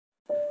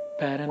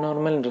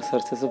Paranormal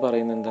researches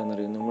പറയുന്നത്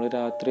എന്താണെന്നറിയോ, നമ്മൾ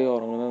രാത്രി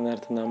ഉറങ്ങുന്ന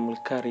നേരത്ത്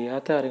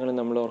നമ്മൾക്കറിയാത്ത കാര്യങ്ങൾ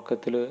നമ്മൾ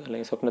ഉറക്കത്തിൽ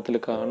അല്ലെങ്കിൽ സ്വപ്നത്തിൽ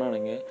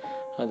കാണുകയാണെങ്കിൽ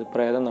അത്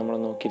പ്രേതം നമ്മളെ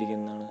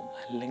നോക്കിയിരിക്കുന്നതാണ്.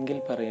 അല്ലെങ്കിൽ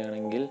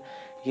പറയുകയാണെങ്കിൽ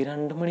ഈ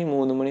 2 മണി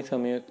 3 മണി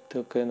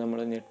സമയത്തൊക്കെ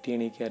നമ്മൾ ഞെട്ടി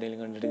എണീക്കുക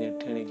ആരെങ്കിലും കണ്ടിട്ട്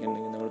ഞെട്ടി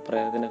എണീക്കുകയാണെങ്കിൽ നമ്മൾ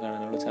പ്രേതത്തിനെ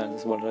കാണാനുള്ള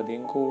ചാൻസസ്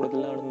വളരെയധികം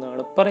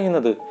കൂടുതലാണെന്നാണ്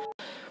പറയുന്നത്.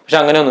 പക്ഷെ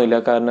അങ്ങനെയൊന്നുമില്ല.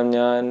 കാരണം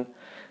ഞാൻ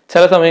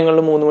ചില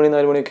സമയങ്ങളിൽ 3 മണി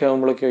 4 മണിയൊക്കെ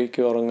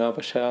ആകുമ്പോഴേക്കും ഉറങ്ങുക.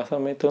 പക്ഷെ ആ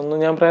സമയത്തൊന്നും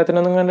ഞാൻ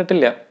പ്രേതത്തിനൊന്നും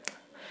കണ്ടിട്ടില്ല.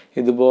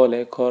 ഇതുപോലെ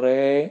കുറേ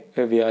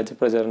വ്യാജ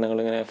പ്രചരണങ്ങൾ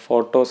ഇങ്ങനെ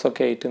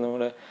ഫോട്ടോസൊക്കെ ആയിട്ട്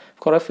നമ്മുടെ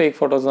കുറേ ഫേക്ക്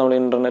ഫോട്ടോസ് നമ്മൾ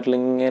ഇൻ്റർനെറ്റിൽ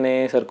ഇങ്ങനെ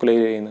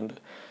സർക്കുലേറ്റ് ചെയ്യുന്നുണ്ട്.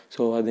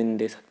 സോ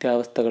അതിൻ്റെ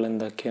സത്യാവസ്ഥകൾ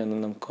എന്തൊക്കെയാണെന്ന്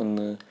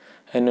നമുക്കൊന്ന്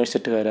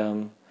അന്വേഷിച്ചിട്ട് വരാം.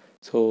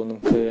 സോ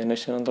നമുക്ക്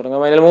അന്വേഷണം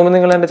തുടങ്ങാം. അതിന് മുമ്പ്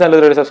നിങ്ങൾ എൻ്റെ ചാനൽ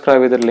ഇതുവരെ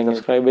സബ്സ്ക്രൈബ് ചെയ്തിട്ടില്ലെങ്കിൽ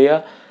സബ്സ്ക്രൈബ് ചെയ്യുക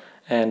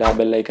ആൻഡ് ആ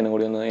ബെല്ലൈക്കനും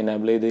കൂടി ഒന്ന്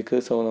എനാബിൾ ചെയ്തേക്ക്.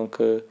 സോ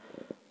നമുക്ക്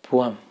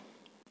പോവാം.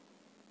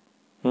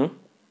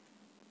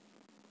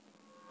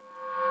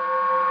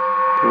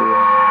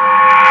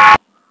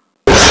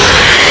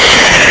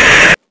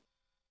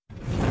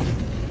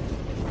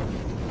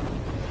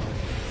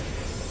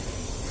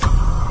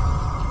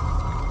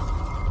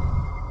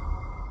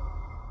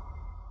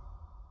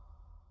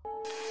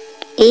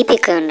 ഈ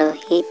പിക്ക് കണ്ടോ?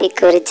 ഈ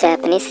പിക്ക് ഒരു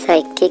ജാപ്പനീസ്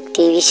സൈക്കിക്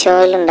TV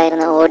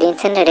ഷോയിലുണ്ടായിരുന്ന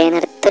ഓഡിയൻസിൻ്റെ ഇടയിൽ നിന്ന്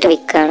എടുത്തൊരു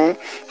പിക്കാണ്.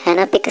 ഞാൻ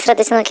ആ പിക്ക്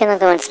ശ്രദ്ധിച്ച് നോക്കിയാൽ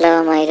നമുക്ക്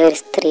മനസ്സിലാവാം. അതിലൊരു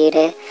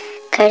സ്ത്രീയുടെ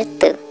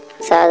കഴുത്ത്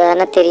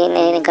സാധാരണ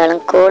തിരിയുന്നതിനേക്കാളും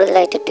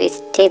കൂടുതലായിട്ട്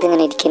ട്വിസ്റ്റ്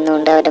ചെയ്തിങ്ങനെ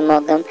ഇരിക്കുന്നുണ്ട്. അവരുടെ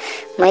മുഖം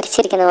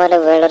മരിച്ചിരിക്കുന്ന പോലെ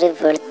വളരെ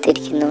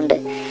വെളുത്തിരിക്കുന്നുണ്ട്.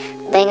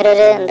 ഭയങ്കര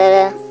ഒരു എന്താ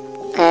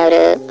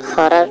ഒരു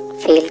ഹൊറർ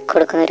ഫീൽ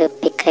കൊടുക്കുന്നൊരു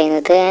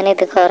പിക്കായിരുന്നത്.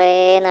 ഞാനിത് കുറേ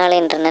നാൾ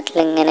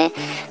ഇൻ്റർനെറ്റിൽ ഇങ്ങനെ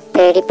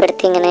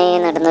പേടിപ്പെടുത്തി ഇങ്ങനെ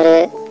നടന്നൊരു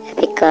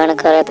പിക്കാണ്.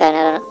 കുറേ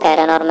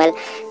പാരാനോർമൽ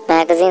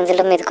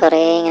മാഗസീൻസിലും ഇത് കുറേ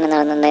ഇങ്ങനെ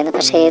നടന്നിട്ടുണ്ടായിരുന്നു.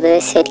 പക്ഷേ ഇത്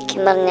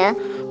ശരിക്കും പറഞ്ഞാൽ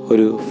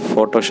ഒരു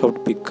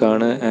ഫോട്ടോഷോപ്പ്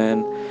പിക്കാണ്.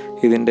 ആൻഡ്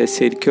ഇതിൻ്റെ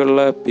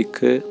ശരിക്കുള്ള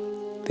പിക്ക്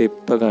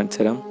ഇപ്പം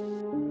കാണിച്ചു തരാം.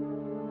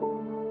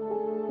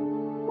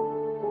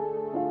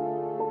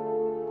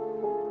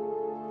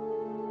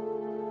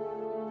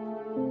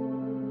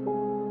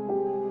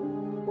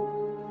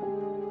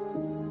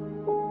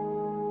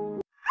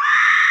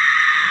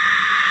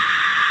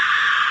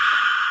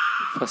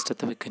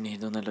 ഫസ്റ്റത്തെ പിക്ക്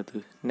തന്നെയായിരുന്നു നല്ലത്.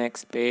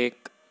 നെക്സ്റ്റ്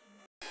പിക്ക്.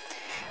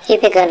 ഈ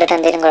പിക്ക് കണ്ടിട്ട്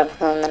എന്തെങ്കിലും കുഴപ്പം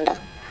തോന്നുന്നുണ്ടോ?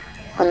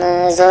 ഒന്ന്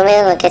സൂം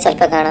ചെയ്ത് നോക്കിയാൽ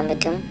ചിലപ്പോൾ കാണാൻ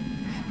പറ്റും.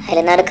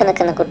 അതിൽ നടുക്ക്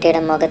നിൽക്കുന്ന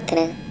കുട്ടിയുടെ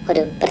മുഖത്തിന്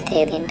ഒരു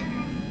പ്രത്യേകതയുണ്ട്.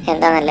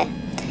 എന്താണെന്നല്ലേ,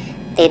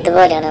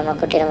 ഇതുപോലെയാണ് ആ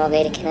കുട്ടിയുടെ മുഖം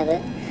ഇരിക്കുന്നത്.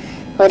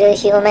 ഒരു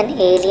ഹ്യൂമൻ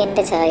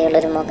ഏലിയൻ്റെ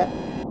ചായയുള്ളൊരു മുഖം.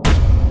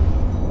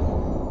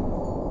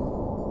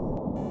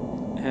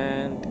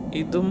 ആൻഡ്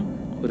ഇതും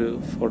ഒരു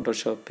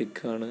ഫോട്ടോഷോപ്പ്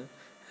പിക്കാണ്.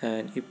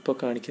 ആൻഡ് ഇപ്പോൾ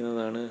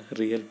കാണിക്കുന്നതാണ്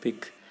റിയൽ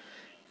പിക്ക്.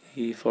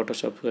 ഈ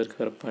ഫോട്ടോഷോപ്പുകാർക്ക്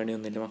വേറെ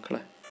പണിയൊന്നുമില്ല മക്കളെ.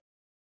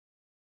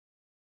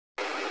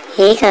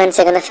 ഈ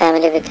കാണിച്ചേക്കുന്ന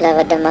ഫാമിലി പിക്കിൽ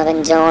അവരുടെ മകൻ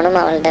ജോണും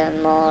അവളുടെ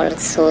മോൾ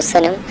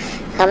സൂസനും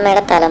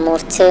അമ്മയുടെ തല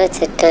മുറിച്ച്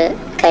വെച്ചിട്ട്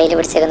കയ്യിൽ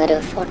പിടിച്ചേക്കുന്ന ഒരു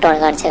ഫോട്ടോ ആണ്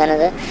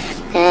കാണിച്ചേക്കുന്നത്.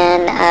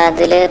 ആൻഡ്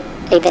അതിൽ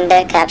ഇതിൻ്റെ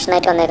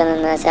ക്യാപ്ഷനായിട്ട്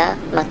വന്നേക്കുന്നതെന്ന് വെച്ചാൽ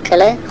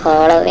മക്കൾ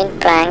ഹോളോവിൻ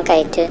പ്രാങ്ക്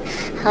ആയിട്ട്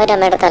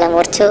അവരമ്മയുടെ തല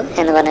മുറിച്ചു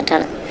എന്ന്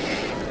പറഞ്ഞിട്ടാണ്.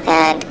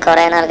 ആൻഡ്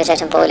കുറേ നാൾക്ക്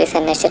ശേഷം പോലീസ്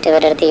അന്വേഷിച്ചിട്ട്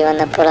ഇവരുടെ അടുത്ത്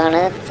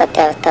വന്നപ്പോഴാണ്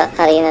സത്യാവസ്ഥ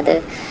അറിയുന്നത്.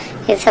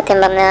 ഇത് സത്യം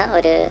പറഞ്ഞാൽ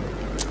ഒരു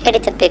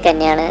എഡിറ്റഡ് പിക്ക്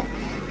തന്നെയാണ്.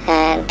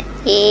 ആൻഡ്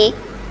ഈ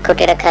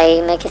കുട്ടിയുടെ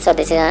കൈമേക്ക്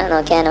ശ്രദ്ധിച്ച്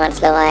നോക്കിയാൽ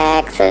മനസ്സിലാവും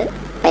ആക്സ്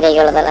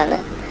മര്യാദയുള്ളതാണ്.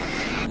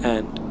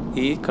 ആൻഡ്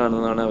ഈ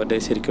കാണുന്നതാണ് അവരുടെ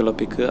ശരിക്കുള്ള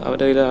പിക്ക്.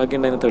 അവരുടെ കയ്യിൽ ആകെ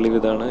ഉണ്ടായിരുന്ന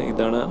തെളിവ്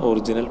ഇതാണ്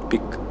ഒറിജിനൽ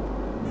പിക്ക്.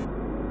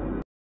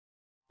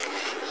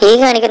 ഈ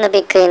കാണിക്കുന്ന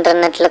പിക്ക്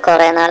ഇൻ്റർനെറ്റിൽ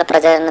കുറേ നാൾ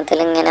പ്രചാരണത്തിൽ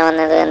ഇങ്ങനെ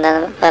വന്നത്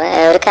എന്താണെന്ന്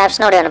ഒരു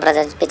ക്യാപ്ഷനോടെയാണ്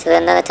പ്രചരിപ്പിച്ചത്.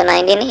 എന്താണെന്ന് വെച്ചാൽ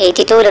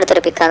 1982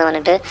 എടുത്തൊരു പിക്കാന്ന്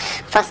പറഞ്ഞിട്ട്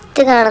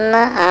ഫസ്റ്റ് കാണുന്ന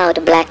ആ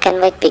ഒരു ബ്ലാക്ക്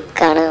ആൻഡ് വൈറ്റ്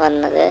പിക്കാണ്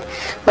വന്നത്.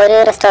 ഒരു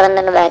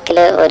റെസ്റ്റോറൻറ്റിൻ്റെ ബാക്കിൽ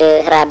ഒരു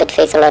റാബിറ്റ്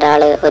ഫേസ് ഉള്ള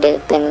ഒരാൾ ഒരു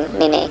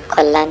പെണ്ണിനെ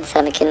കൊല്ലാൻ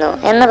ശ്രമിക്കുന്നു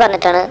എന്ന്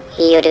പറഞ്ഞിട്ടാണ്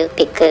ഈ ഒരു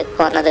പിക്ക്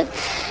വന്നത്.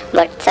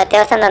 ബട്ട്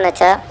സത്യാവസ്ഥ എന്താണെന്ന്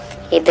വെച്ചാൽ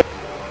ഇത്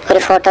ഒരു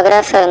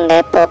ഫോട്ടോഗ്രാഫറിൻ്റെ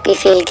പോപ്പി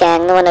ഫീൽ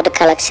ഗ്യാങ് എന്ന് പറഞ്ഞൊരു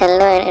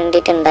കളക്ഷനിൽ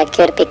വേണ്ടിയിട്ട്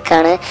ഉണ്ടാക്കിയ ഒരു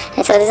പിക്കാണ്.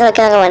 ശ്രദ്ധിച്ച്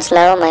നോക്കിയാൽ നമുക്ക്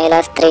മനസ്സിലാവും. മഹിളാ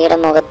സ്ത്രീയുടെ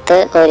മുഖത്ത്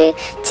ഒരു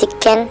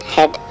ചിക്കൻ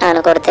ഹെഡ് ആണ്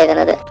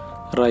കൊടുത്തേക്കുന്നത്.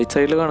 റൈറ്റ്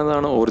സൈഡിൽ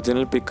കാണുന്നതാണ്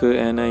ഒറിജിനൽ പിക്ക്.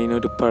 ആൻഡ്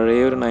അതിനൊരു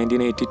പഴയ ഒരു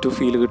 1982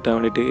 ഫീൽ കിട്ടാൻ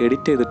വേണ്ടിയിട്ട്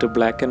എഡിറ്റ് ചെയ്തിട്ട്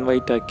ബ്ലാക്ക് ആൻഡ്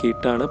വൈറ്റ്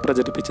ആക്കിയിട്ടാണ്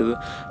പ്രചരിപ്പിച്ചത്.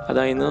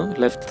 അതായിരുന്നു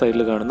ലെഫ്റ്റ്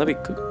സൈഡിൽ കാണുന്ന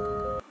പിക്ക്.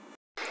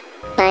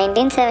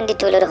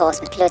 1972 ഒരു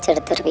ഹോസ്പിറ്റലിൽ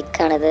വെച്ചെടുത്തൊരു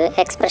പിക്കാണിത്.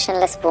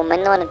 എക്സ്പ്രഷൻലെസ് വുമൻ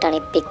എന്ന് പറഞ്ഞിട്ടാണ്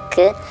ഈ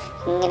പിക്ക്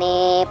ഇങ്ങനെ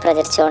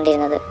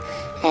പ്രചരിച്ചുകൊണ്ടിരുന്നത്.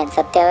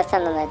 സത്യാവസ്ഥ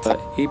എന്താണെന്ന് വെച്ചാൽ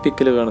ഈ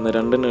പിക്കിൽ കാണുന്ന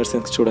 2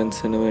 നഴ്സിംഗ്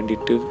സ്റ്റുഡൻസിന്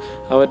വേണ്ടിയിട്ട്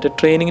അവരുടെ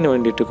ട്രെയിനിങ്ങിന്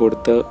വേണ്ടിയിട്ട്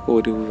കൊടുത്ത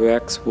ഒരു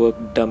വാക്സ്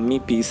വർക്ക് ഡമ്മി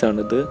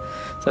പീസാണിത്.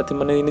 സത്യം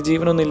പറഞ്ഞാൽ ഇതിന്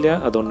ജീവനൊന്നുമില്ല,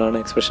 അതുകൊണ്ടാണ്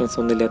എക്സ്പ്രഷൻസ്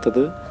ഒന്നും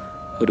ഇല്ലാത്തത്.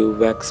 ഒരു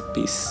വാക്സ്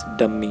പീസ്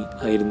ഡമ്മി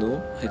ആയിരുന്നു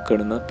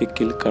കാണുന്ന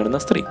പിക്കിൽ കാണുന്ന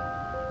സ്ത്രീ.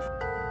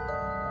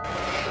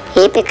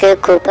 ഈ പിക്ക്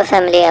കൂപ്പർ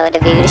ഫാമിലി അവരുടെ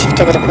വീട്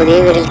ഷിഫ്റ്റ് ചെയ്തൊരു പുതിയ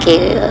വീട്ടിലേക്ക്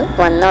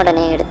വന്ന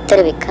ഉടനെ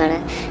എടുത്തൊരു പിക്കാണ്.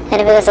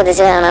 ഞാനിപ്പോൾ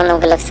ശ്രദ്ധിച്ച് കാണാൻ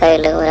നമുക്ക് ലെഫ്റ്റ്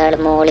സൈഡിൽ ഒരാൾ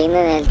മോളിൽ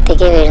നിന്ന്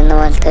നിലത്തേക്ക് വീഴുന്ന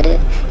പോലത്തെ ഒരു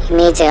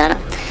ഇമേജ്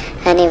കാണാം.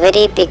 ആൻഡ് ഇവർ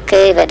ഈ പിക്ക്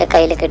ഇവരുടെ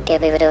കയ്യിൽ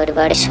കിട്ടിയപ്പോൾ ഇവർ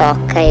ഒരുപാട്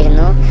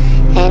ഷോക്കായിരുന്നു.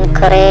 ആൻഡ്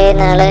കുറേ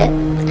നാൾ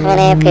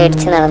അങ്ങനെ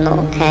പേടിച്ച് നടന്നു.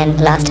 ആൻഡ്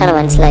ലാസ്റ്റാണ്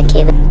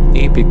മനസ്സിലാക്കിയത്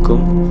ഈ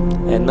പിക്കും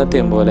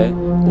എന്നത്തെയും പോലെ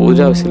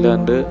ഒരു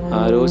ആവശ്യമില്ലാണ്ട്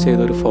ആരോ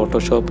ചെയ്തൊരു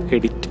ഫോട്ടോഷോപ്പ്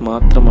എഡിറ്റ്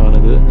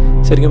മാത്രമാണിത്.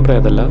 ശരിക്കും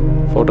പ്രേതല്ല,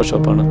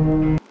 ഫോട്ടോഷോപ്പാണ്.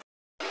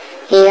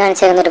 ഈ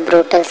കാണിച്ചിരുന്നൊരു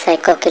ബ്രൂട്ടൽ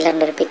സൈക്കോ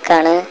കില്ലറിൻ്റെ ഒരു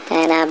പിക്കാണ്.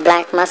 ആ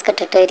ബ്ലാക്ക് മാസ്ക്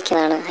ഇട്ടിട്ട്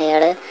ഇരിക്കുന്നതാണ്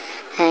അയാൾ.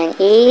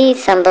 ഈ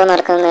സംഭവം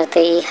നടക്കുന്ന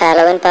നേരത്ത് ഈ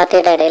ഹാലോവിൻ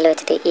പാർട്ടിയുടെ ഇടയിൽ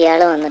വെച്ചിട്ട് ഇയാൾ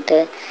വന്നിട്ട്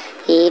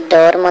ഈ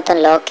ഡോർ മൊത്തം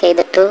ലോക്ക്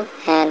ചെയ്തിട്ടു.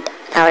 ആൻഡ്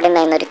അവിടെ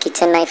ഉണ്ടായിരുന്ന ഒരു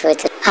കിച്ചൺ നൈഫ്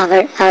വെച്ചിട്ട്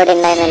അവിടെ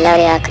ഉണ്ടായിരുന്ന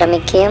എല്ലാവരെയും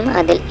ആക്രമിക്കുകയും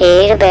അതിൽ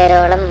 7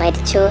 പേരോളം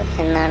മരിച്ചു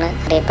എന്നാണ്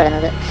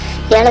അറിയപ്പെടുന്നത്.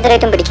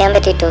 ഇയാളെതിരായിട്ടും പിടിക്കാൻ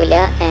പറ്റിയിട്ടില്ല.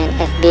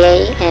 FBI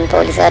ആൻഡ്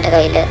പോലീസുകാരുടെ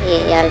കയ്യിൽ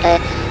ഇയാളുടെ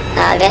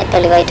ആകെ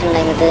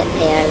തെളിവായിട്ടുണ്ടായിരുന്നത്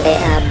അയാളുടെ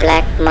ആ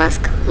ബ്ലാക്ക്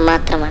മാസ്ക്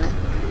മാത്രമാണ്.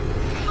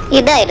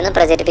 ഇതായിരുന്നു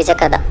പ്രചരിപ്പിച്ച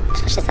കഥ.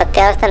 പക്ഷെ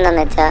സത്യാവസ്ഥ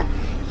എന്താണെന്ന് വെച്ചാൽ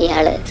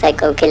ഇയാൾ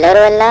സൈക്കോ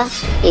കില്ലറും അല്ല,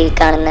 ഈ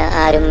കാണുന്ന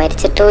ആരും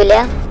മരിച്ചിട്ടുമില്ല.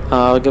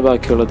 ആകെ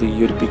ബാക്കിയുള്ളത് ഈ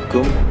ഒരു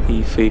പിക്കും ഈ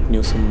ഫേക്ക്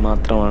ന്യൂസും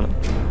മാത്രമാണ്.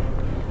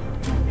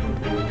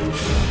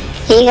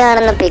 ഈ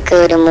കാണുന്ന പിക്ക്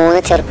ഒരു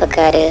 3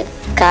 ചെറുപ്പക്കാർ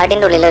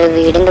കാടിൻ്റെ ഉള്ളിൽ ഒരു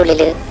വീടിൻ്റെ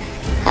ഉള്ളിൽ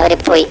അവർ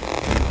പോയി.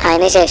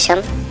 അതിനുശേഷം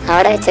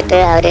അവിടെ വെച്ചിട്ട്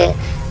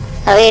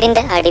ആ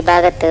വീടിൻ്റെ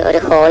അടിഭാഗത്ത്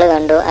ഒരു ഹോള്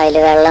കണ്ടു. അതിൽ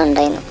വെള്ളം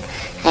ഉണ്ടായിരുന്നു.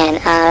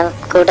 ആ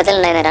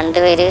കൂട്ടത്തിലുണ്ടായിരുന്ന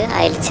 2 പേര്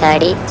അതിൽ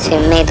ചാടി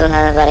സ്വിം ചെയ്തു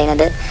എന്നാണ്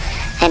പറയുന്നത്.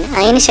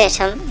 അതിന്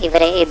ശേഷം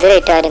ഇവരെ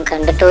എതിരായിട്ട് ആരും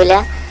കണ്ടിട്ടുമില്ല.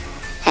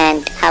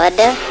 ആൻഡ്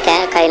അവരുടെ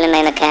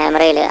കയ്യിലുണ്ടായിരുന്ന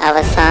ക്യാമറയിൽ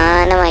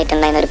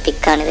അവസാനമായിട്ടുണ്ടായിരുന്ന ഒരു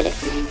പിക്കാണ് ഇതിൽ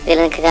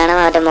നിങ്ങൾക്ക് കാണാം.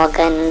 അവരുടെ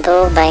മുഖം എന്തോ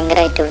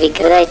ഭയങ്കരമായിട്ട്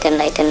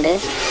വികൃതമായിട്ടുണ്ടായിട്ടുണ്ട്.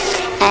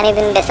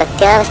 ഞാനിതിൻ്റെ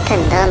സത്യാവസ്ഥ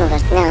എന്താണെന്ന്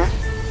പറഞ്ഞാൽ,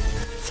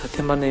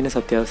 സത്യം പറഞ്ഞതിന്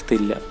സത്യാവസ്ഥ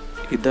ഇല്ല.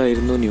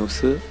 ഇതായിരുന്നു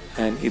ന്യൂസ്.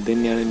 ആൻഡ് ഇത്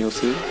തന്നെയാണ്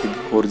ന്യൂസ്. ഇത്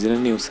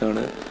ഒറിജിനൽ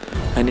ന്യൂസാണ്.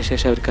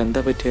 അതിനുശേഷം അവർക്ക്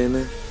എന്താ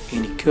പറ്റിയതെന്ന്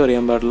എനിക്കും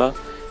അറിയാൻ പാടില്ല,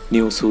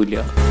 ന്യൂസും ഇല്ല.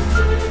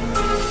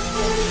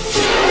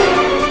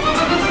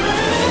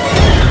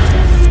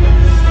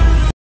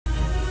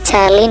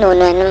 ചാർലി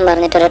നൂനോ എന്നും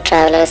പറഞ്ഞിട്ടൊരു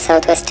ട്രാവലർ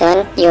സൗത്ത് വെസ്റ്റേൺ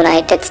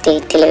യുണൈറ്റഡ്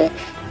സ്റ്റേറ്റിൽ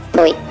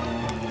പോയി.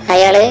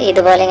 അയാൾ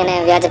ഇതുപോലെ ഇങ്ങനെ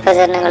വ്യാജ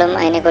പ്രചരണങ്ങളും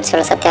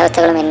അതിനെക്കുറിച്ചുള്ള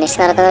സത്യാവസ്ഥകളും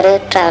അന്വേഷിച്ച് നടക്കുന്ന ഒരു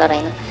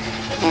ട്രാവലറായിരുന്നു.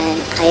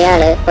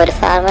 അയാൾ ഒരു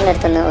ഫാർമറിൻ്റെ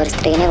അടുത്തുനിന്ന് ഒരു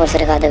സ്ത്രീനെ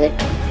കുറിച്ചൊരു കഥ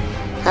കേട്ടു.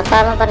 ആ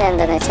ഫാർമർ പറഞ്ഞത്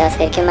എന്താണെന്ന് വെച്ചാൽ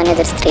ശരിക്കും പറഞ്ഞാൽ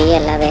ഇതൊരു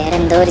സ്ത്രീയല്ല, വേറെ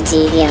എന്തോ ഒരു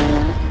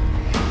ജീവിയാണെന്നാണ്.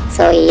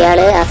 സോ ഇയാൾ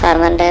ആ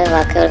ഫാർമറിൻ്റെ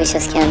വാക്കുകൾ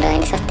വിശ്വസിക്കാണ്ട്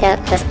അതിൻ്റെ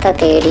സത്യാവസ്ഥ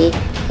തേടി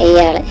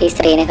ഈ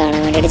സ്ത്രീനെ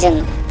കാണാൻ വേണ്ടിയിട്ട്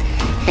ചെന്നു.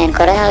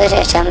 കുറേ നാൾക്ക്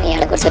ശേഷം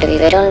ഇയാളെക്കുറിച്ചൊരു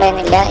വിവരം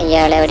ഉണ്ടായിരുന്നില്ല,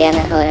 ഇയാൾ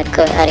എവിടെയാണെന്ന്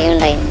അവർക്ക്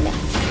അറിയുന്നുണ്ടായിരുന്നില്ല.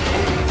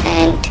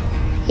 ആൻഡ്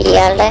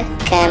ഇയാളുടെ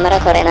ക്യാമറ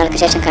കുറേ നാൾക്ക്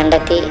ശേഷം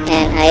കണ്ടെത്തി.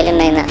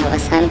 അതിലുണ്ടായിരുന്ന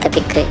അവസാനത്തെ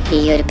പിക്ക്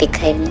ഈ ഒരു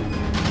പിക്കായിരുന്നു.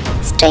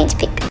 സ്ട്രേഞ്ച്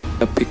പിക്ക്.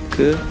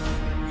 പിക്ക്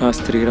ആ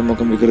സ്ത്രീയുടെ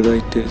മുഖം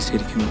വികൃതമായിട്ട്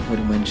ശരിക്കും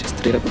ഒരു മനുഷ്യ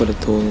സ്ത്രീയെ പോലെ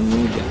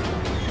തോന്നുന്നില്ല.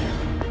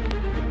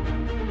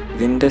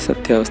 ഇതിൻ്റെ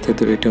സത്യാവസ്ഥ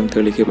ഇതുവരെയും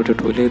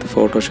തെളിയിക്കപ്പെട്ടിട്ടില്ല. ഇത്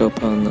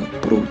ഫോട്ടോഷോപ്പാണെന്ന്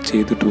പ്രൂവ്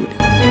ചെയ്തിട്ടില്ല.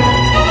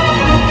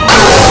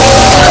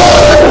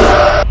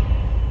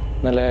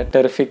 നല്ല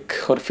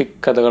ഹൊറിഫിക്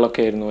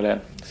കഥകളൊക്കെ ആയിരുന്നു അല്ലേ.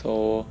 സോ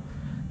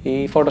ഈ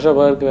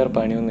ഫോട്ടോഷോപ്പുകാർക്ക് വേറെ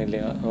പണിയൊന്നുമില്ല.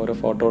 ഓരോ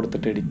ഫോട്ടോ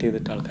എടുത്തിട്ട് എഡിറ്റ്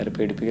ചെയ്തിട്ട് ആൾക്കാരെ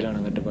പേടിപ്പിക്കലാണ്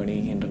അവരുടെ പണി.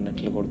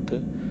 ഇൻ്റർനെറ്റിൽ കൊടുത്ത്.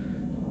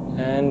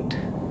 ആൻഡ്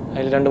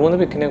അതിൽ 2-3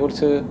 പിക്കിനെ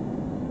കുറിച്ച്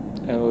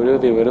ഒരു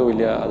വിവരവും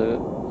ഇല്ല. അത്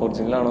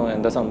ഒറിജിനലാണോ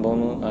എന്താ സംഭവം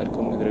എന്ന്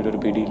ആർക്കും ഇതിലൊരു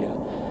പിടിയില്ല.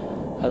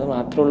 അത്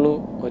മാത്രമേ ഉള്ളൂ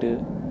ഒരു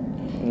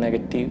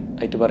നെഗറ്റീവ്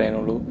ആയിട്ട്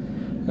പറയാനുള്ളൂ.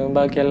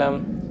 ബാക്കിയെല്ലാം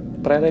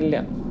പ്രേതമില്ല,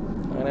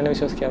 അങ്ങനെ തന്നെ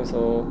വിശ്വസിക്കാം. So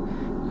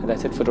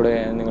that's it for today.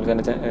 നിങ്ങൾക്ക്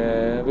എൻ്റെ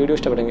വീഡിയോ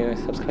ഇഷ്ടപ്പെട്ടെങ്കിൽ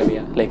സബ്സ്ക്രൈബ്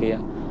ചെയ്യുക, ലൈക്ക്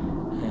ചെയ്യുക.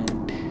 And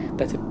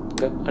that's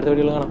it. അടുത്ത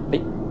വീഡിയോയിൽ കാണാം.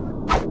 ബൈ.